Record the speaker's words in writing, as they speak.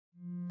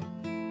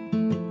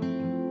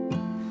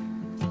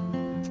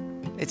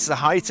It's the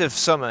height of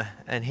summer,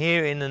 and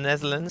here in the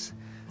Netherlands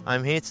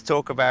I'm here to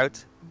talk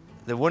about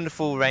the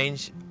wonderful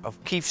range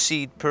of Kieft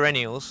seed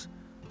perennials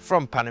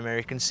from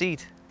PanAmerican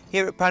Seed.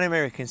 Here at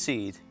PanAmerican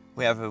Seed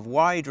we have a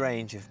wide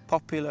range of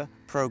popular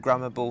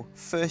programmable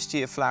first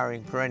year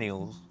flowering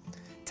perennials.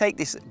 Take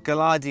this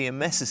Gaillardia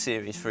Mesa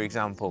series for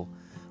example.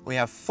 We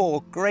have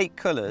 4 great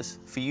colours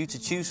for you to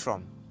choose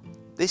from.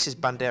 This is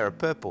Bandera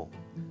Purple.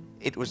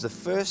 It was the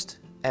first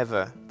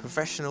ever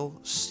professional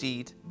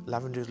seed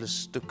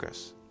Lavandulus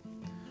stucus.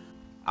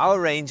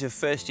 Our range of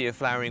first year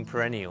flowering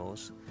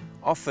perennials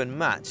often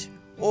match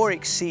or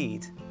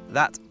exceed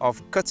that of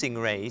cutting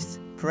raised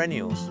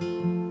perennials.